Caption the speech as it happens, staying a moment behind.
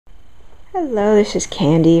Hello, this is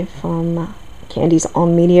Candy from Candy's All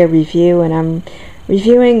Media Review, and I'm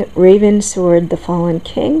reviewing Ravensword, The Fallen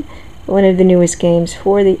King, one of the newest games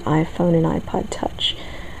for the iPhone and iPod Touch.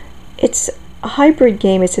 It's a hybrid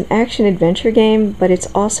game. It's an action-adventure game, but it's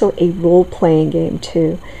also a role-playing game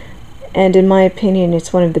too. And in my opinion,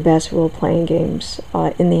 it's one of the best role-playing games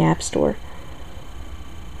in the App Store.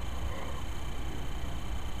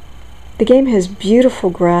 The game has beautiful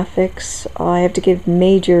graphics. I have to give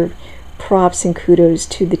major props and kudos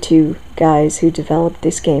to the two guys who developed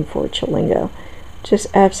this game for Chilingo. Just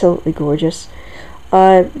absolutely gorgeous.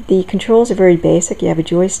 The controls are very basic. You have a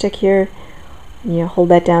joystick here. You hold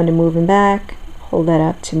that down to move him back. Hold that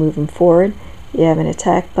up to move him forward. You have an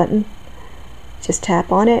attack button. Just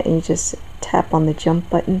tap on it and you just tap on the jump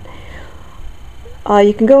button.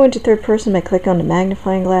 You can go into third person by clicking on the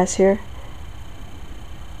magnifying glass here.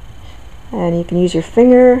 And you can use your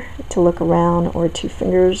finger to look around, or two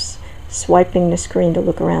fingers swiping the screen to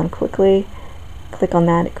look around quickly. Click on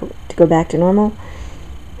that to go back to normal.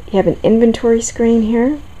 You have an inventory screen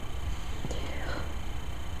here.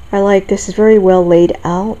 I like this. Is very well laid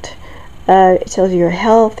out. It tells you your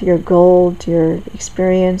health, your gold, your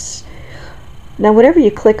experience. Now whatever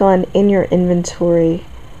you click on in your inventory,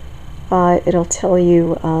 it'll tell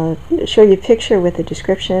you, show you a picture with a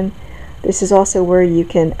description. This is also where you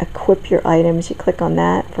can equip your items. You click on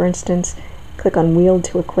that, for instance, click on wield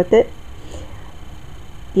to equip it.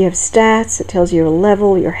 You have stats. It tells you your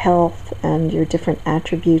level, your health, and your different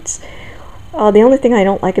attributes. The only thing I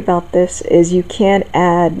don't like about this is you can't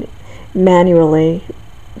add manually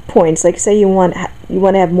points. Like say you want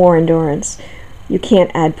to have more endurance, you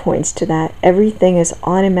can't add points to that. Everything is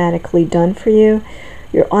automatically done for you.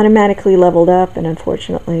 You're automatically leveled up, and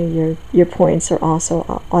unfortunately your points are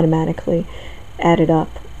also automatically added up.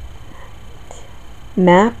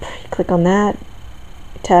 Map, you click on that,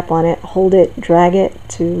 tap on it, hold it, drag it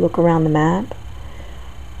to look around the map,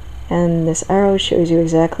 and this arrow shows you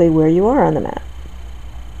exactly where you are on the map.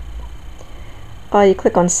 You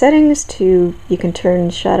click on settings you can turn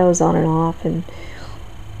shadows on and off, and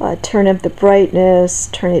turn up the brightness,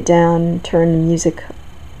 turn it down, turn the music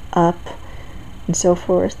up, and so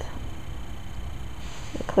forth.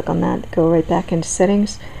 Click on that, go right back into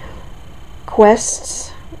settings.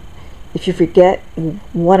 Quests, if you forget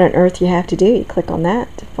what on earth you have to do, you click on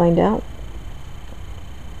that to find out.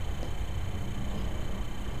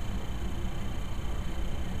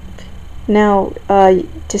 Now,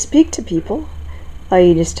 to speak to people,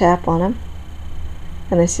 you just tap on them.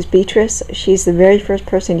 And this is Beatrice. She's the very first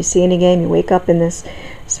person you see in the game. You wake up in this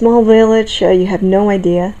small village. You have no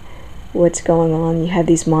idea what's going on. You have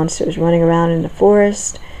these monsters running around in the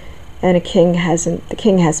forest, and the king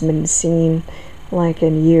hasn't been seen like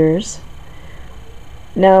in years.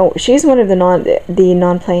 Now she's one of the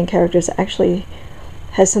non-playing characters that actually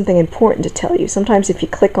has something important to tell you. Sometimes if you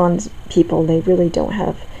click on people, they really don't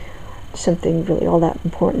have something really all that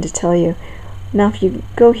important to tell you. Now if you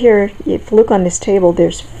go here, if you look on this table,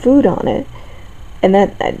 there's food on it, and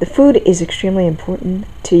that the food is extremely important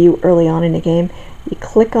to you early on in the game. You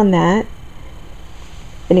click on that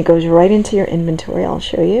and it goes right into your inventory. I'll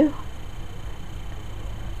show you.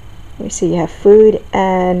 You see you have food,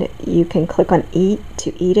 and you can click on eat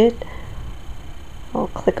to eat it. I'll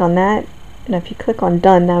click on that, and if you click on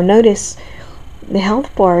done, now notice the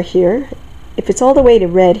health bar here. If it's all the way to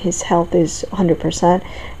red, his health is 100%,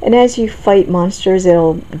 and as you fight monsters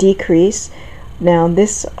it'll decrease. Now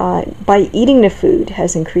this by eating the food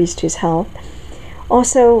has increased his health.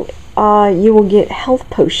 Also you will get health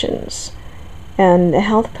potions, and the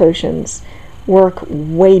health potions work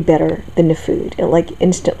way better than the food. It like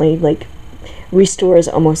instantly restores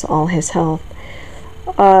almost all his health.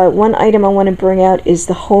 One item I want to bring out is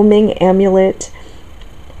the homing amulet.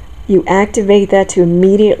 You activate that to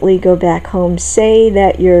immediately go back home. Say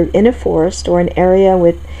that you're in a forest or an area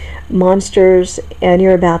with monsters and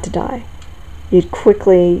you're about to die. You'd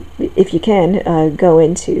quickly, if you can, go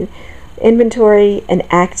into inventory and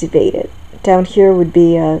activate it. Down here would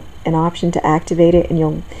be an option to activate it, and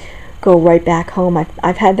you'll go right back home.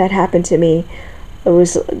 I've had that happen to me. It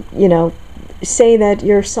was, say that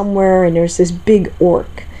you're somewhere and there's this big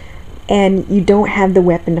orc and you don't have the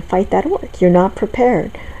weapon to fight that orc. You're not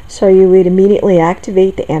prepared. So you would immediately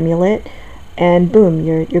activate the amulet and boom,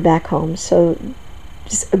 you're back home. So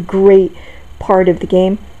just a great part of the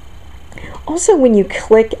game. Also, when you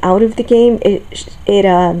click out of the game,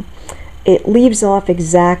 it leaves off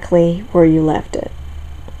exactly where you left it.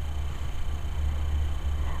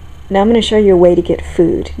 Now I'm going to show you a way to get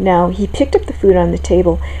food. Now he picked up the food on the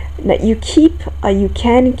table. Now you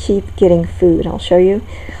can keep getting food. I'll show you.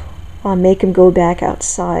 I'll make him go back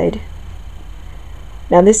outside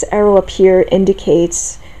Now this arrow up here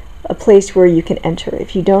indicates a place where you can enter.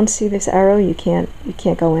 If you don't see this arrow, you can't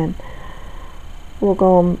go in. We'll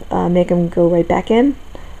go make them go right back in.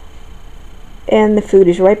 And the food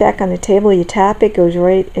is right back on the table. You tap it, goes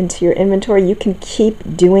right into your inventory. You can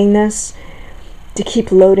keep doing this to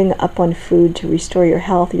keep loading up on food to restore your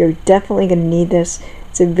health. You're definitely going to need this.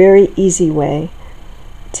 It's a very easy way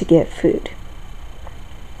to get food.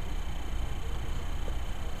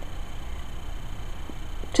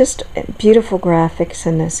 Just beautiful graphics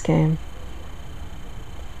in this game.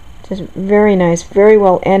 Just very nice, very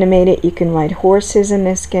well animated. You can ride horses in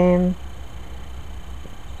this game.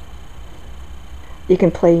 You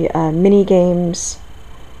can play mini games.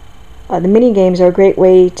 The mini games are a great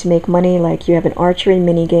way to make money. Like you have an archery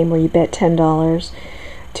mini game where you bet $10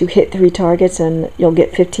 to hit 3 targets, and you'll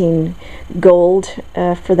get 15 gold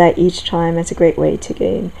for that each time. That's a great way to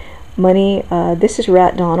gain money. This is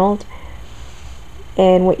Rat Donald,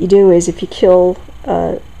 and what you do is if you kill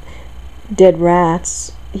dead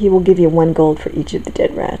rats, he will give you 1 gold for each of the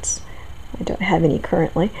dead rats. I don't have any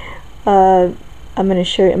currently. I'm going to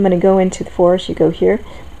show you. I'm going to go into the forest. You go here,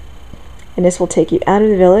 and this will take you out of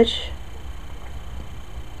the village.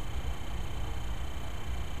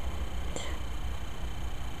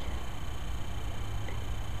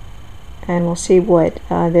 And we'll see what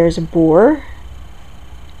there's a boar.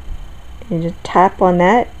 You just tap on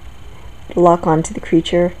that, lock onto the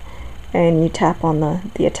creature, and you tap on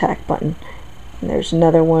the attack button. And there's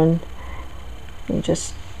another one. You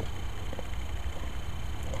just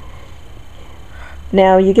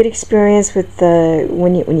now you get experience with the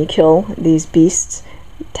when you kill these beasts.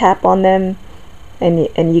 Tap on them, and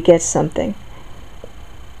you get something.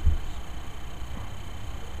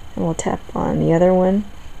 And we'll tap on the other one.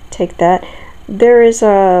 Take that. There is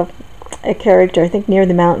a character, I think, near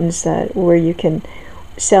the mountains where you can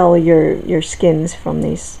sell your skins from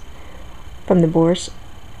the boars.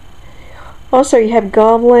 Also, you have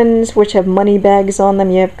goblins which have money bags on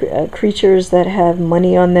them. You have creatures that have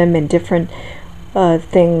money on them and different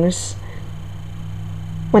things.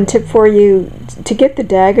 One tip for you: to get the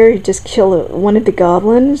dagger, you just kill one of the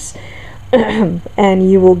goblins,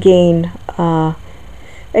 and you will gain.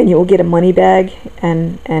 And you will get a money bag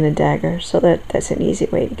and a dagger. So that's an easy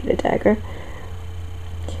way to get a dagger.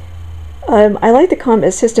 I like the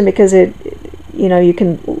combat system because you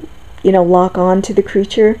can lock on to the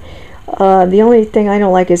creature. The only thing I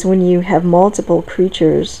don't like is when you have multiple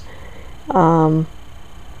creatures.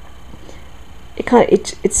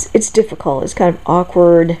 It's difficult. It's kind of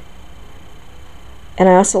awkward. And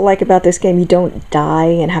I also like about this game, you don't die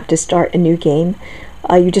and have to start a new game.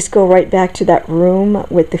 You just go right back to that room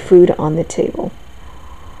with the food on the table.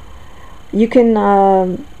 You can,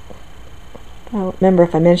 I don't remember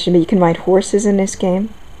if I mentioned, but you can ride horses in this game.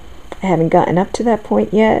 I haven't gotten up to that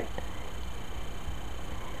point yet.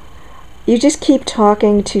 You just keep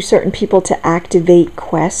talking to certain people to activate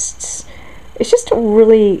quests. It's just a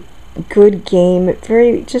really good game,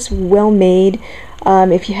 very just well made.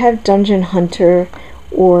 If you have Dungeon Hunter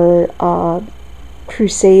or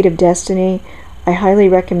Crusade of Destiny, I highly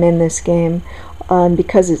recommend this game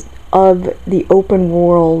because it's of the open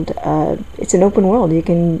world. It's an open world. You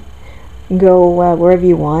can go wherever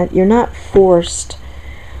you want. You're not forced.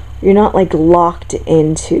 You're not like locked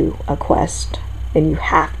into a quest and you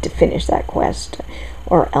have to finish that quest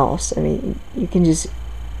or else. I mean, you can just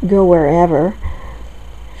go wherever.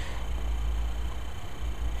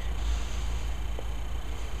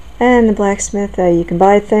 And the blacksmith, you can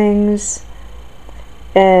buy things.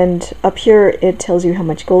 And up here it tells you how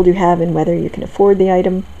much gold you have and whether you can afford the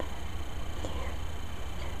item.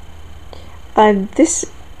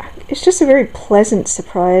 This is just a very pleasant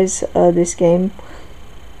surprise, this game.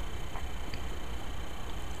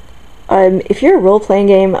 If you're a role-playing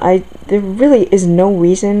game, there really is no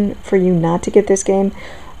reason for you not to get this game.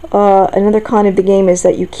 Another con of the game is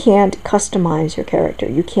that you can't customize your character.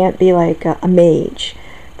 You can't be like a mage,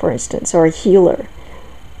 for instance, or a healer.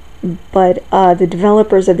 But the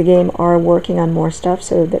developers of the game are working on more stuff,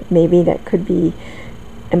 so that maybe that could be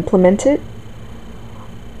implemented.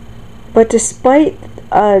 But despite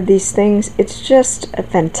these things, it's just a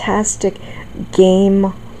fantastic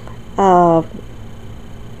game. For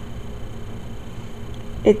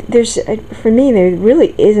me, there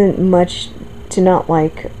really isn't much to not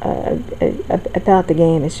like about the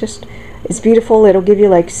game. It's beautiful. It'll give you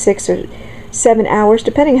like 6 or 7 hours,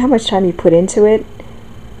 depending on how much time you put into it.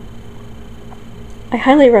 I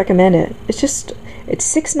highly recommend it. It's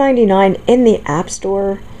 $6.99 in the App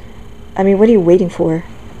Store. I mean, what are you waiting for?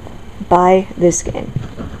 Buy this game.